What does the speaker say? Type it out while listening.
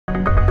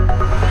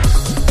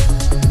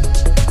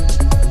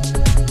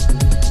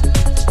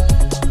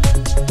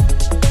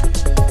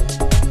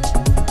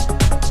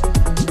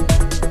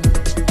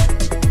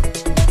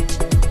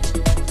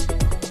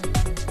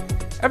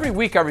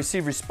week I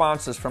receive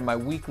responses from my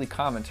weekly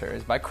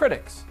commentaries by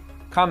critics.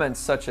 Comments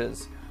such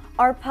as,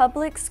 "Our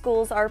public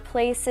schools are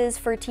places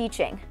for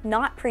teaching,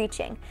 not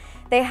preaching.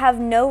 They have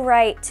no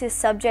right to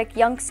subject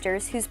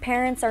youngsters whose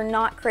parents are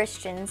not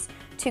Christians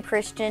to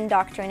Christian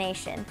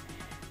indoctrination.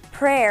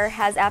 Prayer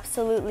has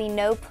absolutely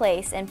no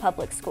place in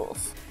public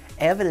schools."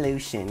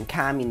 Evolution,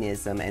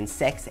 communism, and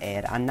sex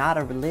ed are not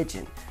a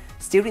religion.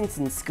 Students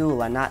in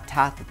school are not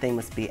taught that they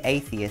must be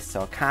atheists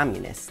or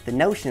communists. The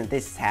notion that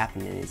this is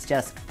happening is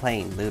just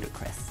plain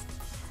ludicrous.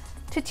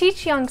 To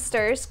teach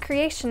youngsters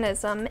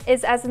creationism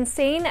is as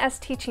insane as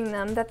teaching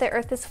them that the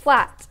earth is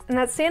flat and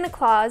that Santa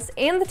Claus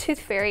and the Tooth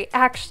Fairy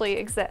actually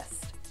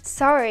exist.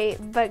 Sorry,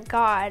 but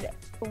God,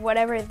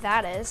 whatever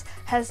that is,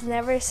 has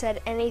never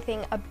said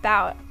anything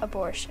about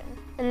abortion.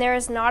 And there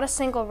is not a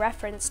single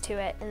reference to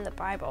it in the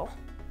Bible.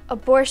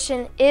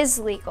 Abortion is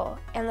legal,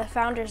 and the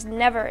founders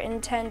never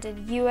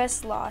intended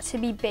U.S. law to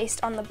be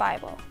based on the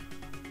Bible.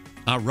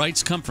 Our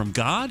rights come from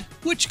God?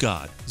 Which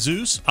God?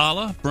 Zeus,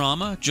 Allah,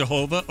 Brahma,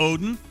 Jehovah,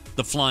 Odin,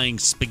 the flying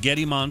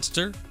spaghetti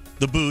monster,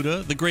 the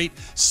Buddha, the great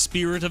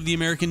spirit of the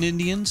American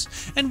Indians?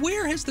 And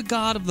where has the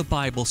God of the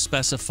Bible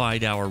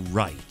specified our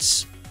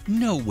rights?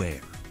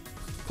 Nowhere.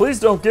 Please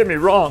don't get me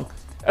wrong.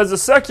 As a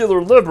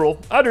secular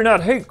liberal, I do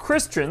not hate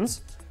Christians.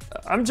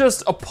 I'm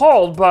just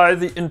appalled by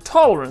the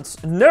intolerance,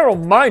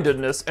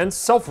 narrow-mindedness, and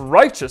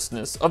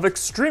self-righteousness of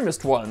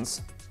extremist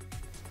ones.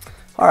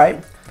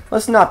 Alright,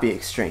 let's not be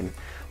extreme.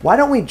 Why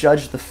don't we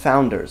judge the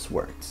founders'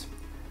 words?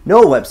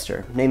 Noah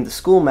Webster, named the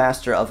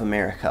Schoolmaster of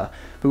America,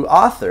 who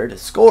authored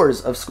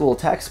scores of school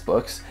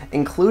textbooks,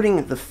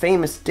 including the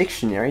famous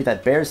dictionary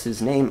that bears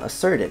his name,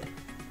 asserted,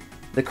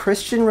 "The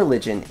Christian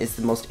religion is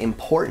the most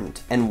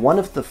important and one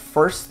of the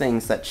first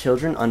things that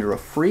children under a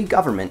free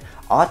government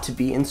ought to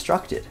be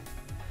instructed."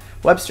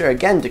 Webster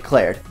again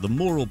declared, "The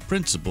moral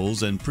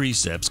principles and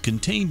precepts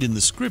contained in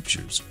the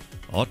Scriptures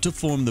ought to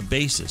form the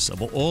basis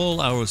of all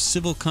our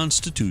civil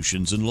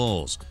constitutions and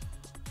laws.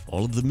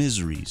 All of the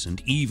miseries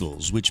and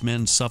evils which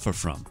men suffer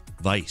from,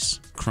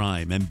 vice,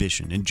 crime,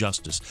 ambition,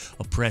 injustice,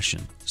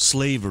 oppression,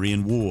 slavery,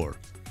 and war,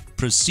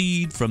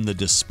 proceed from the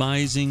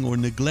despising or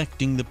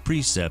neglecting the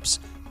precepts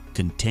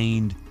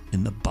contained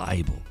in the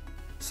Bible."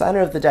 Signer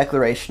of the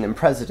Declaration and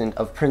president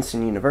of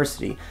Princeton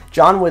University,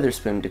 John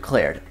Witherspoon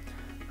declared,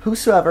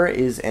 "Whosoever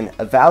is an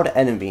avowed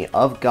enemy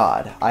of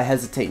God, I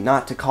hesitate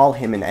not to call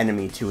him an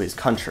enemy to his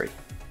country."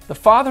 The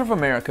father of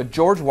America,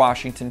 George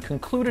Washington,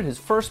 concluded his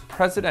first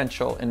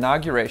presidential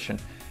inauguration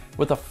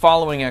with the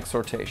following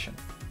exhortation.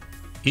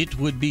 "It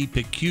would be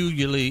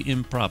peculiarly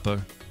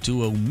improper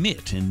to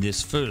omit in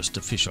this first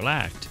official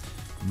act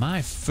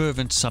my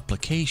fervent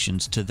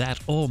supplications to that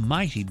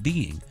Almighty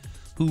Being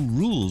who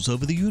rules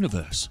over the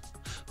universe,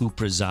 who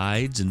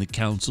presides in the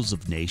councils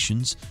of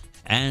nations,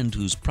 and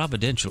whose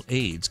providential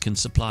aids can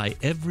supply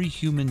every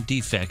human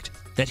defect,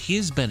 that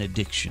his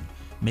benediction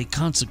may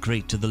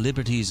consecrate to the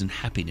liberties and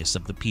happiness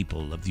of the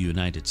people of the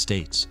United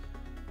States.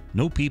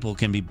 No people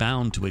can be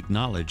bound to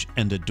acknowledge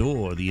and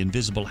adore the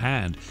invisible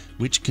hand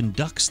which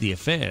conducts the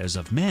affairs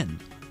of men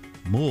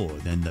more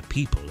than the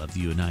people of the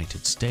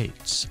United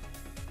States.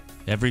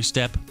 Every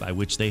step by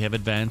which they have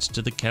advanced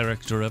to the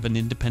character of an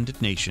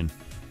independent nation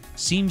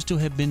seems to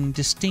have been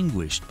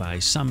distinguished by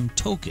some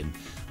token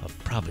of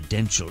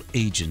providential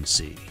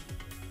agency."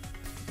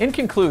 In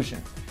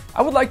conclusion,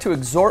 I would like to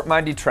exhort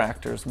my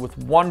detractors with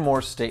one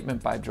more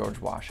statement by George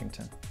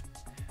Washington.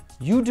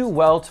 You do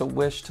well to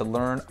wish to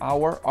learn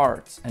our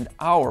arts and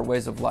our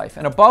ways of life,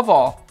 and above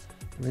all,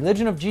 the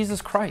religion of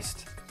Jesus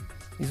Christ.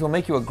 These will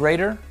make you a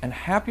greater and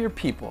happier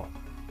people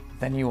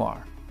than you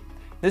are.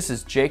 This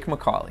is Jake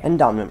MacAulay and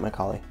Dominic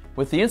MacAulay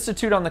with the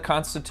Institute on the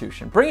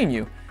Constitution, bringing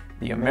you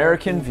the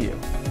American View.